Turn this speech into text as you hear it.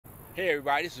Hey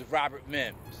everybody, this is Robert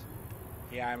Mims.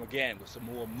 Here I am again with some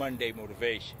more Monday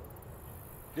motivation.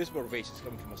 This motivation is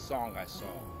coming from a song I saw.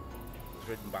 It was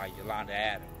written by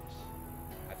Yolanda.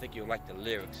 I think you'll like the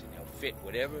lyrics and they'll fit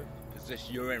whatever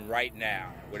position you're in right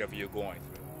now, whatever you're going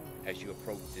through as you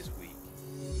approach this week.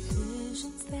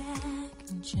 Visions that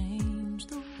can change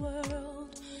the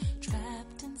world,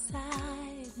 trapped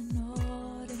inside an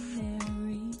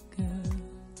ordinary girl.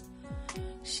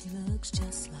 She looks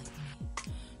just like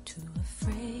me, too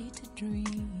afraid to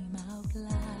dream out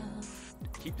loud.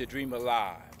 Keep the dream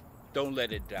alive. Don't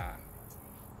let it die.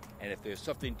 And if there's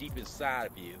something deep inside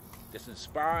of you that's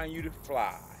inspiring you to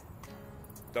fly,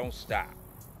 don't stop.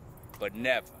 But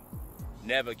never,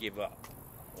 never give up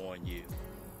on you.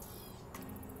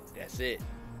 That's it.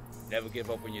 Never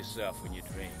give up on yourself and your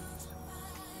dreams.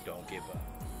 Don't give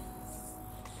up.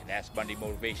 And that's Monday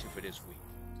motivation for this week.